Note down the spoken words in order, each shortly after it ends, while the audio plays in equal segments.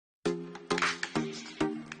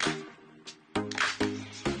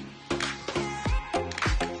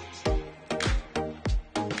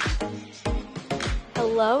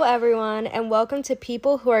Hello, everyone, and welcome to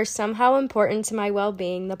People Who Are Somehow Important to My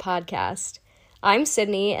Well-Being, the podcast. I'm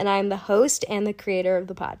Sydney, and I'm the host and the creator of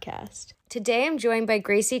the podcast. Today, I'm joined by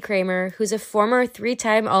Gracie Kramer, who's a former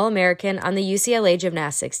 3-time All-American on the UCLA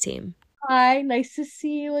gymnastics team. Hi, nice to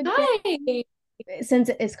see you again. Hi. Since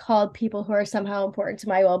it is called People Who Are Somehow Important to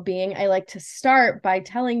My Well-Being, I like to start by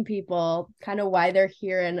telling people kind of why they're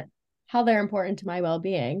here and how they're important to my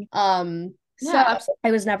well-being. So Yeah, absolutely.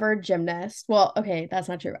 I was never a gymnast. Well, okay, that's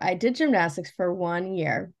not true. I did gymnastics for 1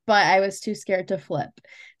 year, but I was too scared to flip.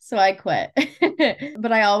 So I quit.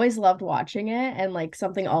 But I always loved watching it, and like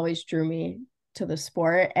something always drew me to the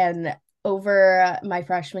sport. And over my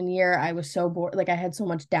freshman year, I was so bored. Like I had so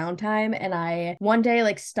much downtime, and I one day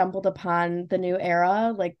like stumbled upon the new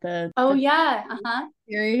era, like Oh, the yeah. Uh-huh.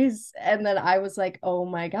 series, and then I was like, oh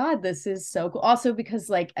my God, this is so cool. Also because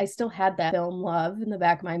like I still had that film love in the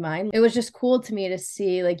back of my mind. It was just cool to me to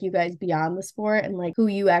see like you guys beyond the sport and like who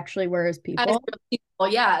you actually were as As people. real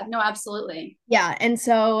people, yeah. No, absolutely. Yeah, and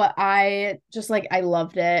so I just like I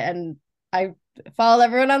loved it, and I followed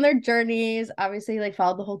everyone on their journeys, obviously like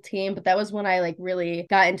followed the whole team, but that was when I like really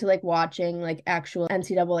got into like watching like actual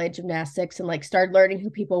NCAA gymnastics and like started learning who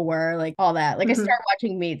people were, like all that. Like I Mhm. started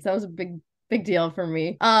watching meets. That was a big deal for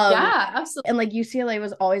me. Yeah, absolutely. And like UCLA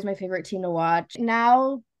was always my favorite team to watch.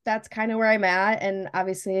 Now that's kind of where I'm at, and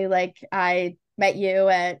obviously like I met you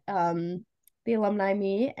at the alumni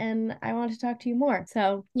meet, and I wanted to talk to you more.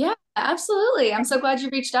 So Yeah, absolutely. I'm so glad you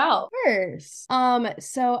reached out. first,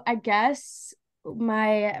 so I guess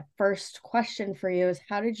my first question for you is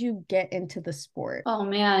how did you get into the sport? Oh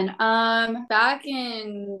man. Back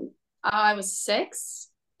in I was 6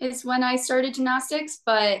 is when I started gymnastics,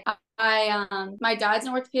 but my dad's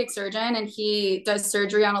an orthopedic surgeon and he does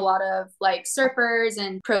surgery on a lot of like surfers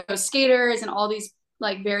and pro skaters and all these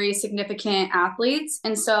like very significant athletes.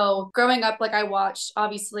 And so growing up, like I watched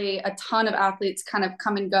obviously a ton of athletes kind of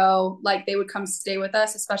come and go. Like they would come stay with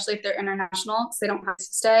us, especially if they're international, because they don't have to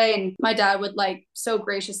stay. And my dad would like so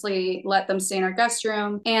graciously let them stay in our guest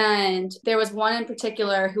room. And there was one in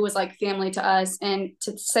particular who was like family to us. And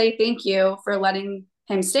to say thank you for letting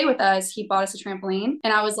him stay with us, he bought us a trampoline.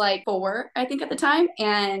 And I was like 4, I think, at the time.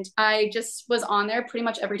 And I just was on there pretty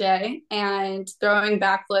much every day and throwing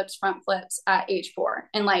backflips, front flips at age 4.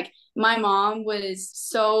 And like my mom was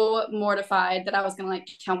so mortified that I was gonna like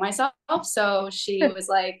kill myself. So she was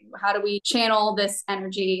like, how do we channel this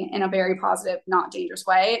energy in a very positive, not dangerous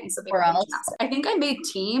way? And so they Or put me in else? gymnastics. I think I made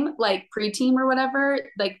team, like pre-team or whatever,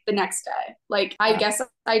 like the next day. Like I guess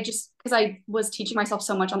I just because I was teaching myself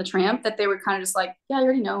so much on the tramp that they were kind of just like, yeah, you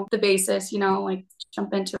already know the basis, like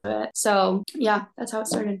jump into it. So yeah, that's how it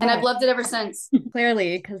started. And I've Oh, loved it ever since.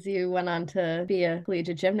 clearly, because you went on to be a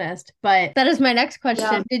collegiate gymnast. But that is my next Yeah.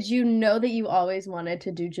 question. Did you know that you always wanted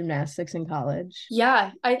to do gymnastics in college?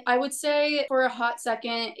 Yeah, I would say for a hot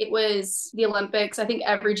second, it was the Olympics. I think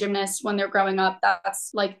every gymnast, when they're growing up,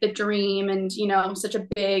 that's like the dream and, such a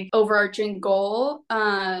big overarching goal.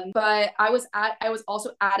 But I was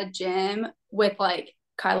also at a gym with like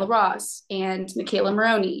Kyla Ross and Michaela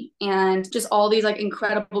Maroney and just all these like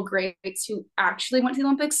incredible greats who actually went to the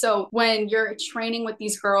Olympics. So when you're training with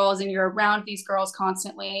these girls and you're around these girls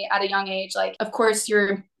constantly at a young age, like of course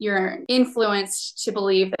you're influenced to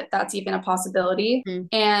believe that that's even a possibility. Mm.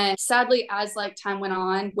 And sadly, as like time went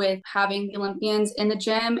on with having the Olympians in the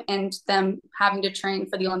gym and them having to train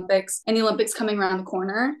for the Olympics and the Olympics coming around the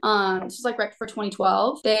corner, this was like right before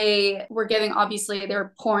 2012, they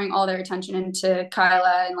were pouring all their attention into Kyla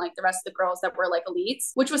and like the rest of the girls that were like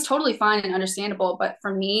elites, which was totally fine and understandable. But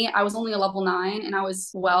for me, I was only a level 9 and I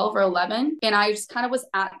was 12 or 11. And I just kind of was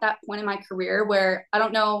at that point in my career where I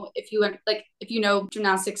don't know if you know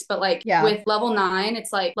gymnastics, but like Yeah. with level 9,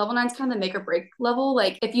 it's like level 9 is kind of the make or break level.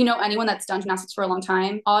 Like if you know anyone that's done gymnastics for a long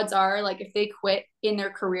time, odds are like if they quit in their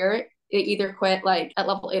career, they either quit like at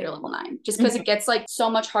level 8 or level 9 just because Mhm. it gets like so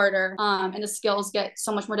much harder, and the skills get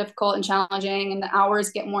so much more difficult and challenging and the hours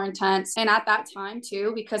get more intense. And at that time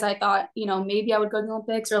too, because I thought maybe I would go to the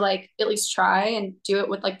Olympics or like at least try and do it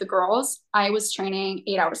with like the girls, I was training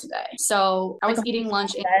 8 hours a day. So I Like was a eating whole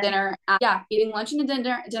lunch and day. dinner eating lunch and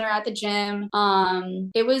dinner at the gym.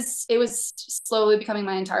 It was slowly becoming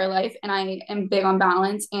my entire life, and I am big on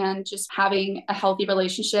balance and just having a healthy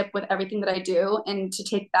relationship with everything that I do. And to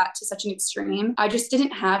take that to such an extreme, I just didn't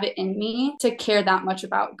have it in me to care that much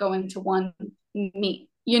about going to one meet.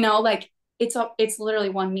 Like it's literally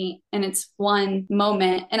one meet and it's one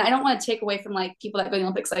moment. And I don't want to take away from like people that go to the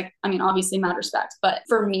Olympics. Like, I mean, obviously mad respect, but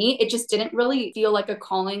for me, it just didn't really feel like a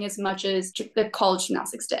calling as much as the college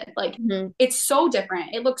gymnastics did. Like, Mhm. it's so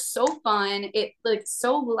different. It looks so fun. It like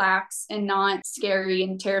so lax and not scary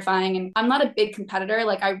and terrifying. And I'm not a big competitor.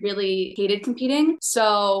 Like, I really hated competing.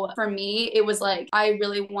 So for me, it was like, I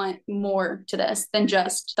really want more to this than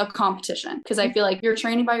just the competition. Because I feel like you're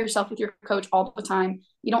training by yourself with your coach all the time.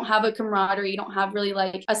 You don't have a camaraderie. You don't have really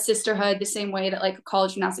like a sisterhood the same way that like a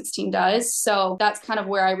college gymnastics team does. So that's kind of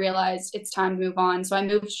where I realized it's time to move on. So I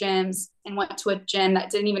moved gyms and went to a gym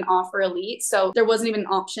that didn't even offer elite. So there wasn't even an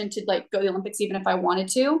option to like go to the Olympics even if I wanted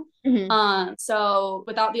to. Mhm. So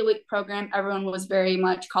without the elite program, everyone was very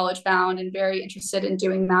much college bound and very interested in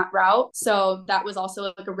doing that route. So that was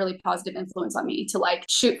also like a really positive influence on me to like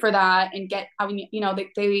shoot for that and get, I mean,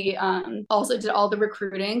 they also did all the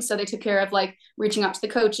recruiting. So they took care of like reaching out to the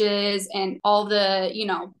coaches and all the,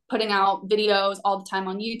 putting out videos all the time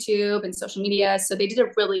on YouTube and social media. So they did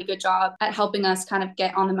a really good job at helping us kind of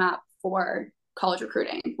get on the map for college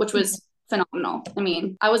recruiting, which was phenomenal. I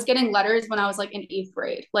mean, I was getting letters when I was like in 8th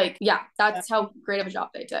grade. Like, yeah, that's how great of a job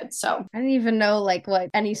they did. So I didn't even know like what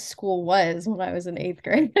any school was when I was in 8th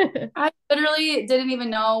grade. I literally didn't even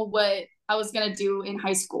know what I was gonna do in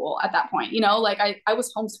high school at that point. Like I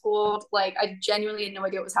was homeschooled, like I genuinely had no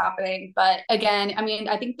idea what was happening. But again, I mean,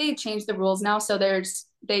 I think they changed the rules now. So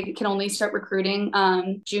they can only start recruiting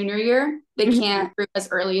junior year. They can't recruit as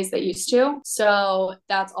early as they used to. So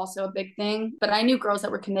that's also a big thing. But I knew girls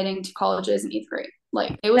that were committing to colleges in 8th grade.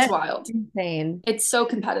 Like it was That's wild. insane. It's so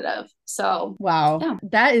competitive. So Wow. yeah.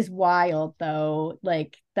 That is wild though.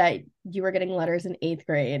 Like that you were getting letters in 8th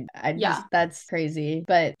grade. Yeah. That's crazy.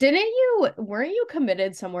 But weren't you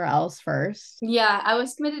committed somewhere else first? Yeah, I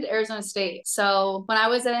was committed to Arizona State. So when I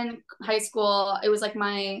was in high school, it was like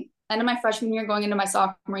my end of my freshman year going into my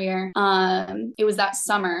sophomore year. It was that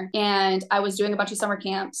summer and I was doing a bunch of summer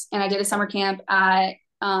camps and I did a summer camp at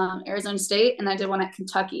Arizona State and I did one at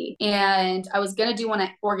Kentucky and I was gonna do one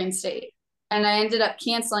at Oregon State. And I ended up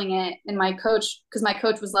canceling it. And because my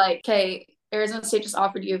coach was like, okay, Arizona State just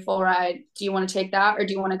offered you a full ride. Do you want to take that or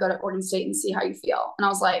do you want to go to Oregon State and see how you feel? And I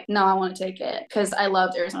was like, no, I want to take it because I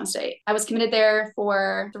loved Arizona State. I was committed there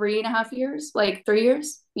for 3.5 years, like 3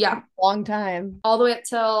 years. Yeah. Long time. All the way up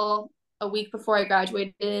till a week before I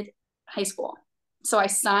graduated high school. So I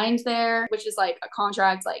signed there, which is like a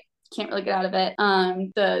contract, like can't really get out of it.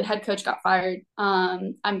 The head coach got fired.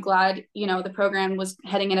 I'm glad, the program was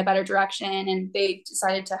heading in a better direction and they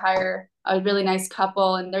decided to hire a really nice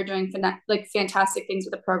couple and they're doing like fantastic things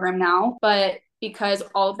with the program now. But because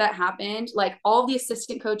all of that happened, like all of the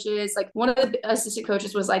assistant coaches, like one of the assistant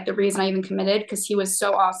coaches was like the reason I even committed because he was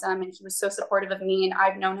so awesome and he was so supportive of me and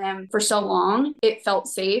I've known him for so long. It felt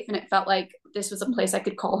safe and it felt like this was a place I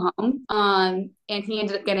could call home. And he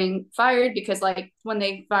ended up getting fired because like when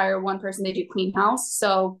they fire one person, they do clean house.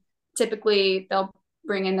 So typically they'll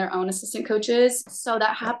bring in their own assistant coaches. So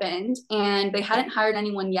that happened and they hadn't hired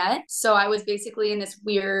anyone yet. So I was basically in this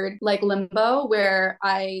weird like limbo where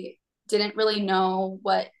I didn't really know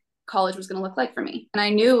what college was going to look like for me. And I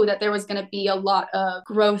knew that there was going to be a lot of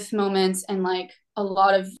growth moments and like a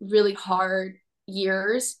lot of really hard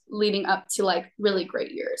years leading up to like really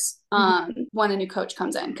great years when a new coach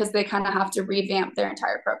comes in because they kind of have to revamp their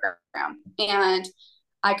entire program. And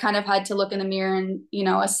I kind of had to look in the mirror and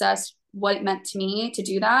assess what it meant to me to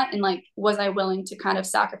do that and like was I willing to kind of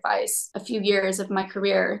sacrifice a few years of my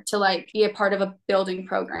career to like be a part of a building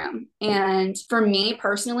program. And for me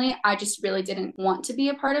personally, I just really didn't want to be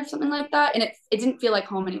a part of something like that and it didn't feel like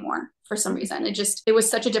home anymore for some reason. It was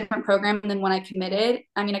such a different program than when I committed.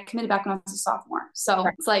 I mean, I committed back when I was a sophomore. So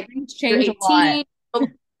Right. it's like Things you're change a lot.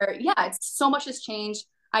 18. Yeah, it's so much has changed.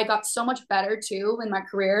 I got so much better too in my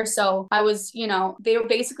career. So I was, they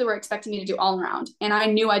basically were expecting me to do all around. And I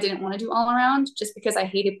knew I didn't want to do all around just because I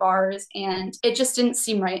hated bars and it just didn't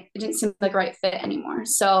seem right. It didn't seem like a right fit anymore.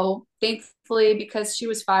 So thankfully, because she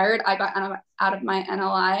was fired, I got out of my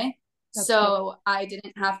NLI. That's good. So I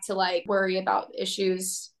didn't have to like worry about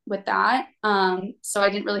issues with that. So I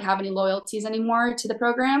didn't really have any loyalties anymore to the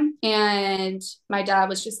program. And my dad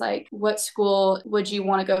was just like, what school would you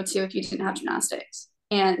want to go to if you didn't have gymnastics?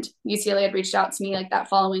 And UCLA had reached out to me like that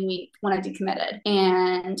following week when I decommitted.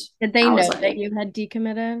 And Did they I know was like, that you had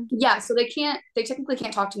decommitted? yeah, so they technically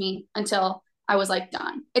can't talk to me until I was like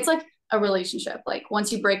done. It's like a relationship. Like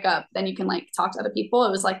once you break up, then you can like talk to other people.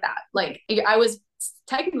 It was like that. Like I was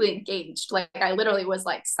technically engaged. Like I literally was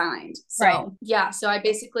like signed. Right. So yeah, so I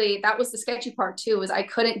basically, that was the sketchy part too, was I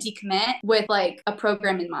couldn't decommit with like a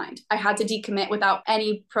program in mind. I had to decommit without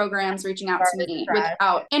any programs reaching out to Started me, fresh.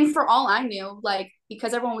 without, and for all I knew, like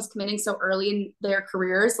because everyone was committing so early in their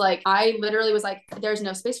careers, like I literally was like, there's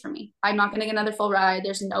no space for me. I'm not going to get another full ride.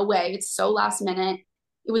 There's no way. It's so last minute.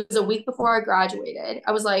 It was a week before I graduated.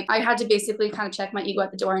 I was like, I had to basically kind of check my ego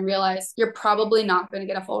at the door and realize you're probably not going to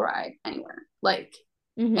get a full ride anywhere. Like,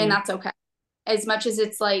 and Mm-hmm. that's okay. As much as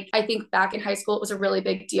it's like, I think back in high school, it was a really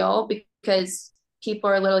big deal because people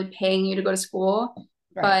are literally paying you to go to school.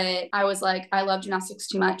 Right. But I was like, I love gymnastics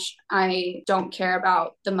too much. I don't care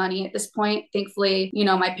about the money at this point. Thankfully, you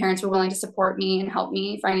know, my parents were willing to support me and help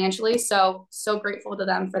me financially. So, so grateful to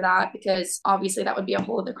them for that because obviously that would be a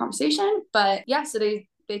whole other conversation. But yeah, so they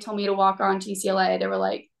told me to walk on to UCLA. They were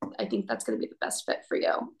like, I think that's going to be the best fit for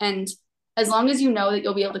you. And as long as you know that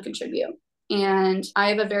you'll be able to contribute. And I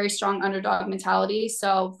have a very strong underdog mentality.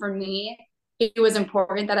 So for me, it was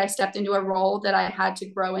important that I stepped into a role that I had to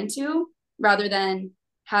grow into rather than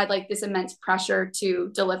had like this immense pressure to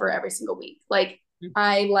deliver every single week. Like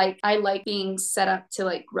I like being set up to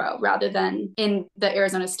like grow rather than in the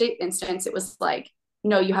Arizona State instance, it was like,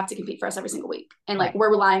 no, you have to compete for us every single week. And like Right. we're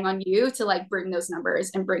relying on you to like bring those numbers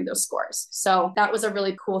and bring those scores. So that was a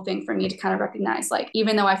really cool thing for me to kind of recognize. Like,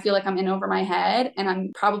 even though I feel like I'm in over my head and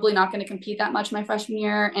I'm probably not going to compete that much my freshman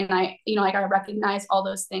year, and I, you know, like I recognize all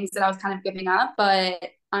those things that I was kind of giving up, but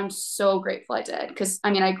I'm so grateful I did. Cause I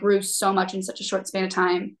mean, I grew so much in such a short span of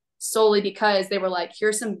time solely because they were like,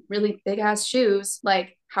 here's some really big ass shoes.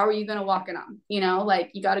 Like, how are you going to walk in them? You know,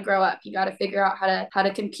 like you got to grow up. You got to figure out how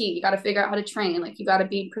to compete. You got to figure out how to train. Like you got to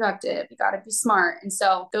be productive. You got to be smart. And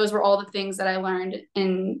so those were all the things that I learned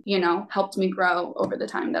and, you know, helped me grow over the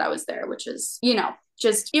time that I was there, which is, you know,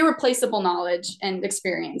 just irreplaceable knowledge and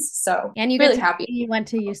experience. So And you get really to happy. you went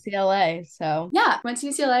to UCLA, so Yeah, went to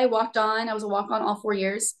UCLA, walked on. I was a walk on all 4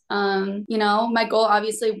 years. You know, my goal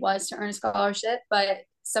obviously was to earn a scholarship, but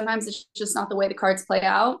sometimes it's just not the way the cards play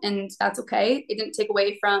out, and that's okay. It didn't take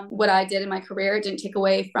away from what I did in my career. It didn't take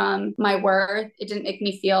away from my worth. It didn't make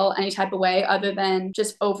me feel any type of way other than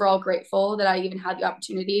just overall grateful that I even had the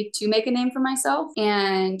opportunity to make a name for myself.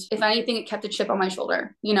 And if anything, it kept a chip on my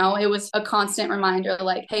shoulder. You know, it was a constant reminder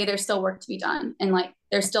like, hey, there's still work to be done. And like,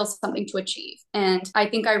 there's still something to achieve. And I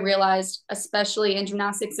think I realized, especially in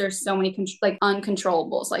gymnastics, there's so many like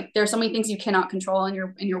uncontrollables. Like there's so many things you cannot control in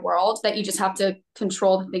your world that you just have to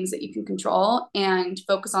control the things that you can control and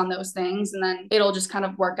focus on those things. And then it'll just kind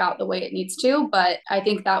of work out the way it needs to. But I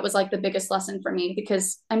think that was like the biggest lesson for me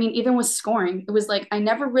because I mean, even with scoring, it was like I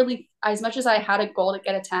never really, as much as I had a goal to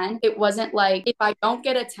get a 10, it wasn't like if I don't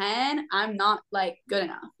get a 10, I'm not like good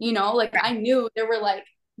enough. You know, like I knew there were like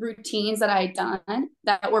routines that I had done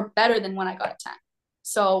that were better than when I got a 10.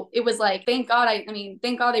 So it was like, thank God, I mean,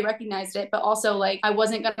 thank God they recognized it, but also like, I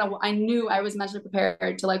knew I was mentally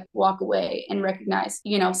prepared to like walk away and recognize,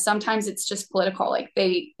 you know, sometimes it's just political. Like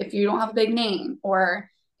if you don't have a big name or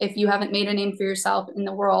if you haven't made a name for yourself in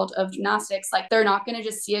the world of gymnastics, like they're not going to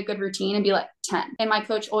just see a good routine and be like 10. And my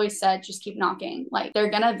coach always said, just keep knocking. Like they're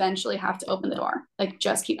going to eventually have to open the door, like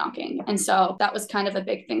just keep knocking. And so that was kind of a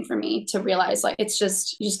big thing for me to realize, like, it's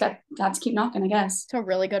just, you just got to have to keep knocking, I guess. it's a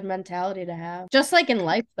really good mentality to have. Just like in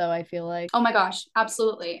life though, I feel like. Oh my gosh,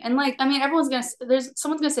 absolutely. And like, I mean,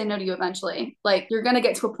 someone's gonna say no to you eventually. Like, you're gonna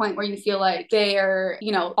get to a point where you feel like they are,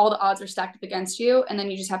 you know, all the odds are stacked up against you. And then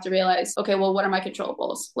you just have to realize, okay, well, what are my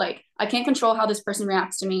controllables? Like, I can't control how this person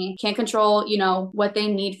reacts to me, can't control, you know, what they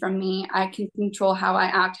need from me. I can control how I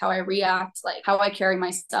act, how I react, like how I carry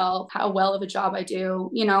myself, how well of a job I do,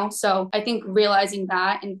 you know? So I think realizing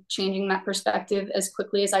that and changing that perspective as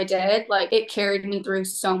quickly as I did, like it carried me through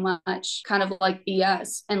so much kind of like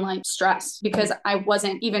BS and like stress because I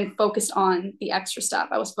wasn't even focused on the extra stuff.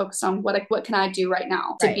 I was focused on what can I do right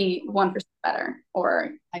now to Right. be 1% better or,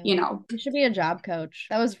 you know. You should be a job coach.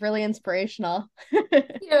 That was really inspirational.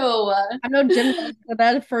 Ew. I know gym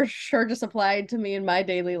that for sure just applied to me in my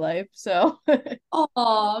daily life. So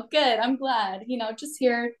Oh, good. I'm glad. You know, just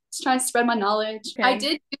here, just trying to spread my knowledge. okay. I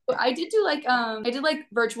did do like I did like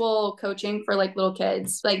virtual coaching for like little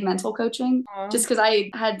kids, like mental coaching, Aw. just because I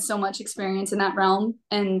had so much experience in that realm.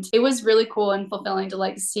 And it was really cool and fulfilling to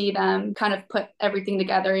like see them kind of put everything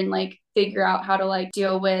together and like figure out how to like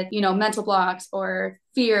deal with, you know, mental blocks or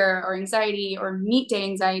fear or anxiety or meet day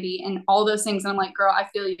anxiety and all those things. And I'm like, girl, I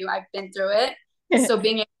feel you. I've been through it. So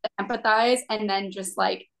being able to empathize and then just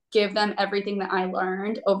like give them everything that I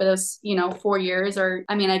learned over those, 4 years, or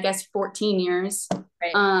I mean, I guess 14 years,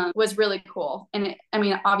 Right. was really cool. And I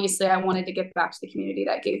mean, obviously I wanted to give back to the community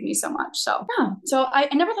that gave me so much. So yeah. So I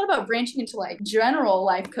never thought about branching into like general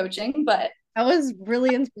life coaching, but That was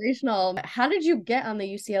really inspirational. How did you get on the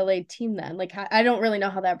UCLA team then? Like, I don't really know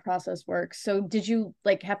how that process works. So, did you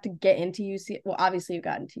like have to get into UCLA? Well, obviously you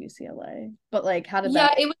got into UCLA, but like, how did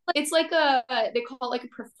that yeah, work? it's like a, they call it like a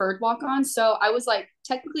preferred walk on. So I was like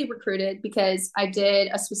technically recruited because I did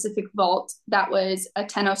a specific vault that was a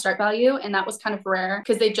 10-0 start value. And that was kind of rare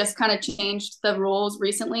because they just kind of changed the rules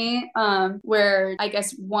recently, where I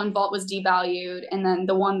guess one vault was devalued. And then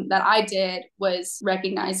the one that I did was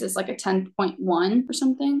recognized as like a 10.1 or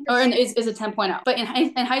something, or is a 10.0. But in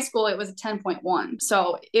high school, it was a 10.1.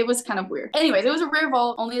 So it was kind of weird. Anyways, it was a rare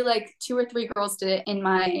vault. Only like two or three girls did it on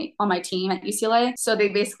my team at UCLA. So they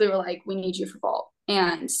basically were like, we need you for vault.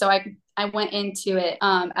 And so I went into it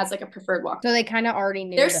as like a preferred walk. So they kind of already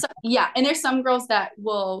knew that. Yeah, and there's some girls that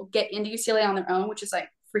will get into UCLA on their own, which is like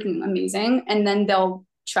freaking amazing, and then they'll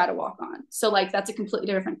try to walk on. So like that's a completely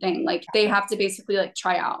different thing. Like they have to basically like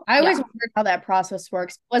try out. I always Yeah. wondered how that process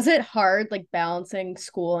works. Was it hard, like balancing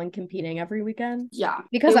school and competing every weekend? Yeah.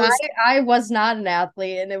 Because It was I was not an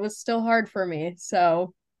athlete and it was still hard for me.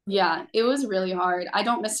 So Yeah, it was really hard. I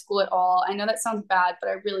don't miss school at all. I know that sounds bad, but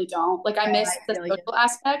I really don't. Like I oh, miss I the feel you. social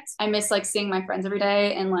aspect. I miss like seeing my friends every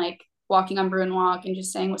day and like walking on Bruin Walk and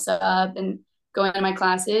just saying what's up and going to my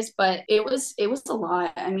classes. But it was a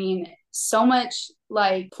lot. I mean, so much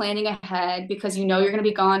like planning ahead because you know you're going to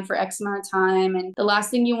be gone for X amount of time. And the last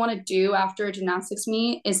thing you want to do after a gymnastics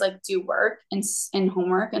meet is like do work and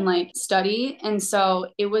homework and like study. And so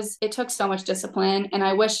it took so much discipline. And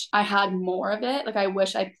I wish I had more of it. Like I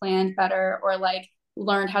wish I planned better or like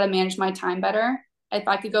learned how to manage my time better. If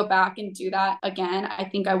I could go back and do that again, I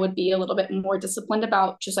think I would be a little bit more disciplined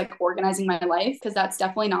about just like organizing my life because that's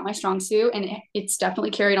definitely not my strong suit. And it's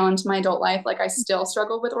definitely carried on to my adult life. Like I still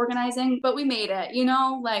struggle with organizing, but we made it,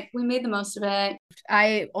 like we made the most of it.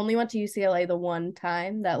 I only went to UCLA the one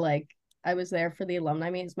time that like I was there for the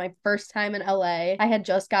alumni meet. It's my first time in LA. I had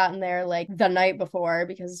just gotten there like the night before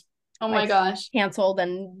because Oh I my gosh. canceled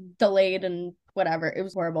and delayed and whatever. It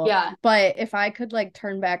was horrible. Yeah. But if I could like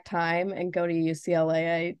turn back time and go to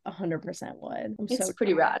UCLA, I 100% would. I'm It's so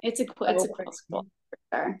pretty rad. It's a so cool school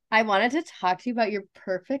for sure. I wanted to talk to you about your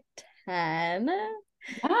perfect 10.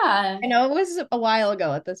 Yeah. I know it was a while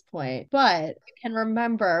ago at this point, but I can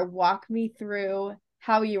remember. Walk me through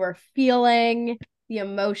how you were feeling, the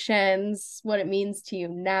emotions, what it means to you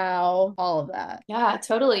now, all of that. Yeah,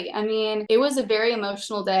 totally. I mean, it was a very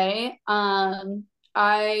emotional day.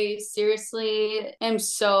 I seriously am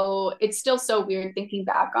it's still so weird thinking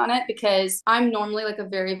back on it because I'm normally like a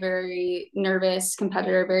very, very nervous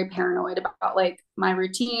competitor, very paranoid about like my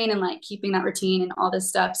routine and like keeping that routine and all this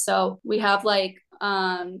stuff. So we have like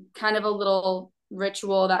kind of a little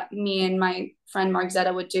ritual that me and my friend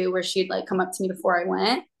Margzetta would do where she'd like come up to me before I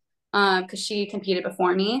went because she competed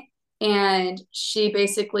before me. And she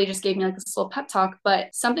basically just gave me like this little pep talk.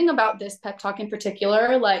 But something about this pep talk in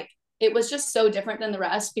particular, like it was just so different than the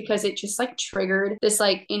rest because it just like triggered this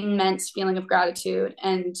like immense feeling of gratitude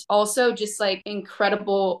and also just like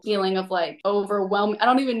incredible feeling of like overwhelming. I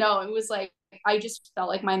don't even know. It was like I just felt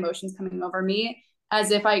like my emotions coming over me as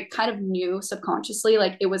if I kind of knew subconsciously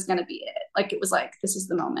like it was gonna be it. Like it was like this is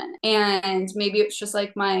the moment. And maybe it's just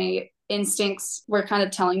like my instincts were kind of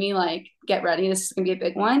telling me like get ready, this is gonna be a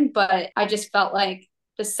big one. But I just felt like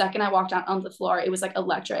the second I walked out onto the floor, it was like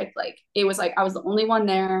electric. Like it was like I was the only one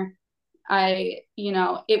there.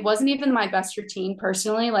 It wasn't even my best routine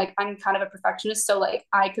personally. Like I'm kind of a perfectionist, so like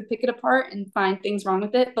I could pick it apart and find things wrong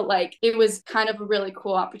with it. But like it was kind of a really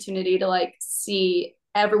cool opportunity to like see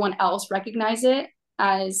everyone else recognize it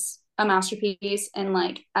as a masterpiece and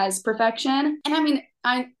like as perfection. And I mean,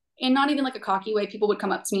 in not even like a cocky way, people would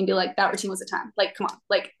come up to me and be like, that routine was a 10. Like, come on.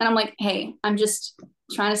 Like, and I'm like, hey, I'm just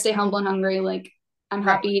trying to stay humble and hungry. Like, I'm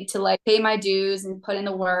Right. happy to like pay my dues and put in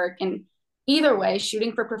the work. And either way,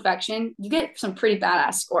 shooting for perfection, you get some pretty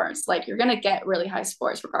badass scores. Like, you're going to get really high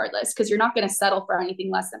scores regardless, because you're not going to settle for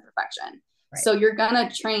anything less than perfection. Right. So you're going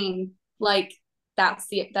to train like that's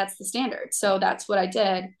the standard. So that's what I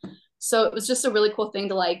did. So it was just a really cool thing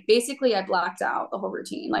to like, basically I blacked out the whole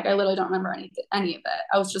routine. Like I literally don't remember any of it.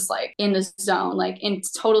 I was just like in the zone, like in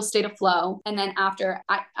total state of flow. And then after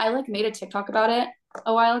I like made a TikTok about it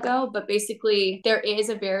a while ago, but basically there is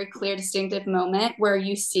a very clear distinctive moment where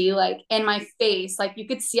you see like in my face, like you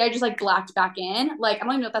could see I just like blacked back in. Like I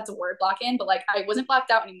don't even know if that's a word, black in, but like I wasn't blacked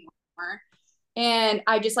out anymore. and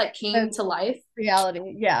I just like The came to life.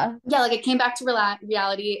 reality. Yeah. Yeah, like I came back to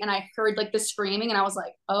reality, and I heard like the screaming, and I was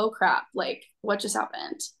like, oh crap, like what just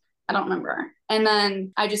happened? I don't remember. And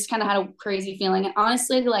then I just kind of had a crazy feeling. And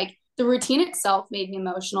honestly, like the routine itself made me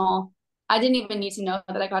emotional. I didn't even need to know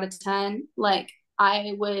that I got a 10. Like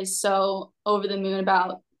I was so over the moon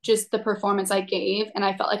about just the performance I gave, and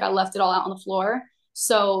I felt like I left it all out on the floor.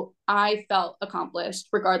 So I felt accomplished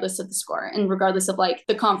regardless of the score and regardless of like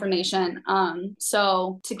the confirmation.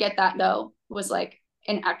 So to get that though was like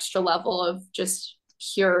an extra level of just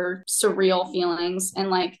pure surreal feelings, and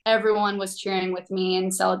like everyone was cheering with me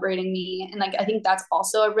and celebrating me, and like I think that's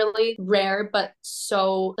also a really rare but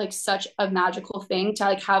so like such a magical thing to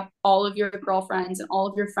like have all of your girlfriends and all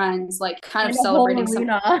of your friends like kind of And the whole celebrating something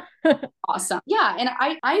arena. awesome. Yeah, and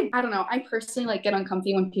I don't know, I personally like get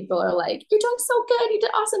uncomfy when people are like, you're doing so good, you did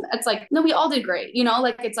awesome. It's like, no, we all did great, you know,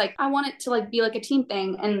 like it's like I want it to like be like a team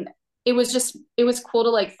thing. And it was cool to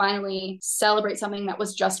like finally celebrate something that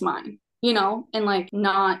was just mine, you know, and like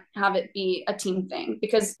not have it be a team thing,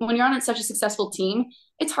 because when you're on such a successful team,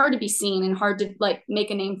 it's hard to be seen and hard to like make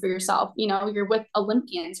a name for yourself. You know, you're with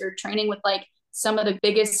Olympians, you're training with like some of the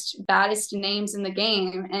biggest, baddest names in the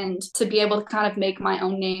game. And to be able to kind of make my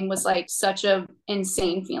own name was like such a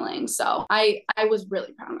insane feeling. So I was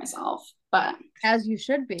really proud of myself. But As you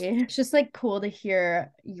should be. It's just like cool to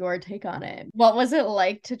hear your take on it. What was it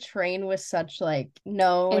like to train with such like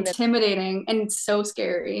known intimidating and so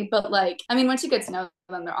scary. But like, I mean, once you get to know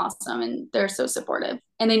them, they're awesome and they're so supportive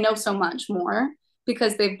and they know so much more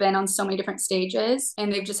because they've been on so many different stages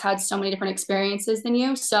and they've just had so many different experiences than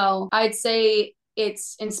you. So I'd say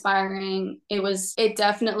it's inspiring. It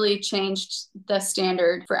definitely changed the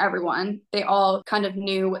standard for everyone. They all kind of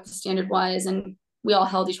knew what the standard was, and we all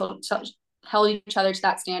held each other to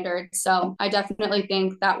that standard. So I definitely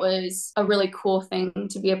think that was a really cool thing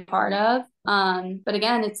to be a part of. But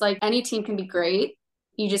again, it's like any team can be great.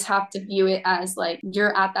 You just have to view it as like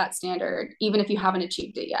you're at that standard, even if you haven't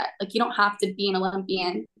achieved it yet. Like you don't have to be an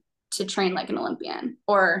Olympian to train like an Olympian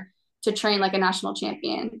or to train like a national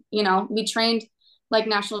champion. You know, we trained like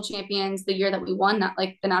national champions the year that we won that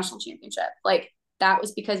like the national championship. Like that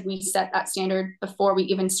was because we set that standard before we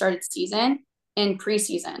even started season in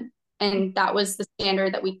preseason, and that was the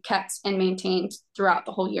standard that we kept and maintained throughout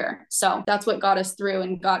the whole year. So that's what got us through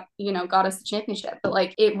and got us the championship. But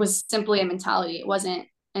like it was simply a mentality. It wasn't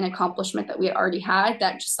an accomplishment that we had already had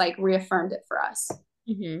that just like reaffirmed it for us.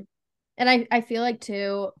 Mhm. And I feel like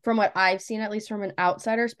too, from what I've seen, at least from an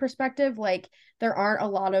outsider's perspective, like there aren't a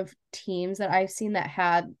lot of teams that I've seen that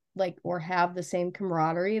had like or have the same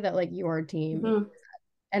camaraderie that like your team Mm-hmm.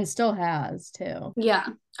 and still has too. Yeah,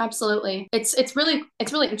 absolutely. It's really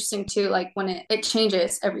interesting too, like when it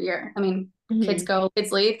changes every year. I mean, kids Mhm. go,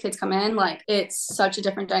 kids leave, kids come in, like it's such a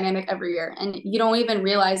different dynamic every year. And you don't even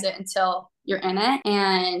realize it until you're in it.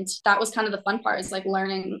 And that was kind of the fun part, is like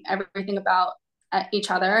learning everything about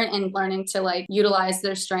each other and learning to like utilize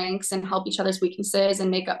their strengths and help each other's weaknesses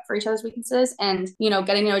and make up for each other's weaknesses, and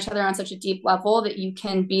getting to know each other on such a deep level that you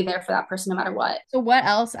can be there for that person no matter what. So what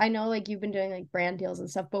else? I know like you've been doing like brand deals and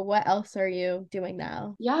stuff, but what else are you doing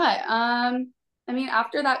now? Yeah, I mean,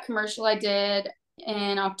 after that commercial I did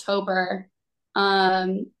in October,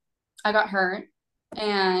 um, I got hurt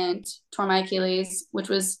and tore my Achilles, which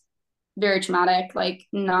was very traumatic, like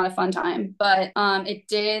not a fun time. But it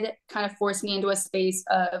did kind of force me into a space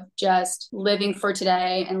of just living for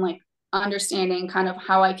today and like understanding kind of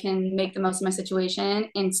how I can make the most of my situation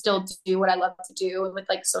and still do what I love to do with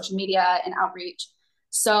like social media and outreach.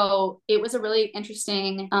 So it was a really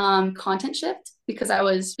interesting content shift because I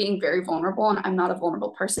was being very vulnerable, and I'm not a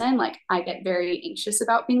vulnerable person. Like I get very anxious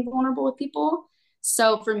about being vulnerable with people.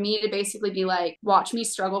 So for me to basically be like, watch me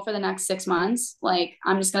struggle for the next 6 months, like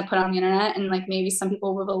I'm just gonna put it on the internet, and like maybe some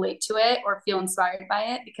people will relate to it or feel inspired by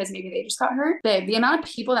it because maybe they just got hurt. The amount of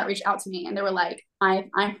people that reached out to me and they were like,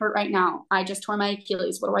 I'm hurt right now. I just tore my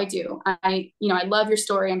Achilles. What do I do? I love your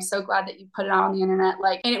story. I'm so glad that you put it out on the internet.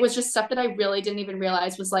 Like, and it was just stuff that I really didn't even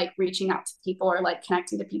realize was like reaching out to people or like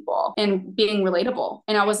connecting to people and being relatable.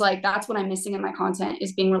 And I was like, that's what I'm missing in my content,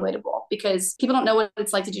 is being relatable, because people don't know what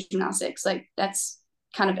it's like to do gymnastics. Like that's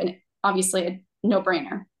kind of obviously a no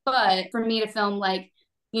brainer. But for me to film like,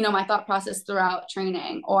 my thought process throughout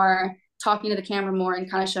training, or talking to the camera more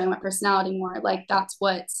and kind of showing my personality more, like that's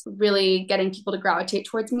what's really getting people to gravitate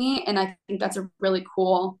towards me. And I think that's a really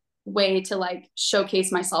cool way to like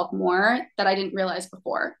showcase myself more that I didn't realize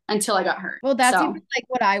before until I got hurt. Well, that's even So like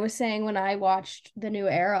what I was saying when I watched The New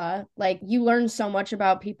Era. Like you learn so much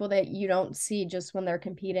about people that you don't see just when they're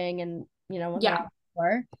competing and when they're on yeah, the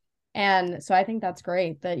floor. And so I think that's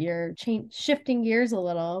great that you're shifting gears a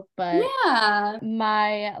little. But Yeah.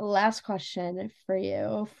 my last question for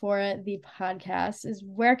you for the podcast is,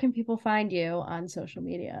 where can people find you on social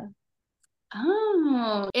media?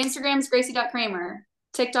 Oh, Instagram's Gracie.Kramer.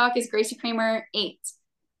 TikTok is Gracie Kramer 8.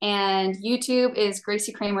 And YouTube is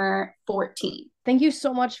Gracie Kramer 14. Thank you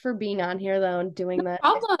so much for being on here, though, and doing that.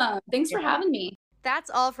 Problem. Thanks for having me. That's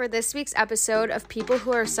all for this week's episode of People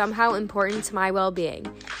Who Are Somehow Important to My Wellbeing.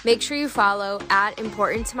 Make sure you follow at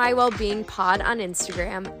Important to My Wellbeing Pod on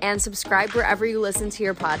Instagram and subscribe wherever you listen to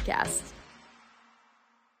your podcasts.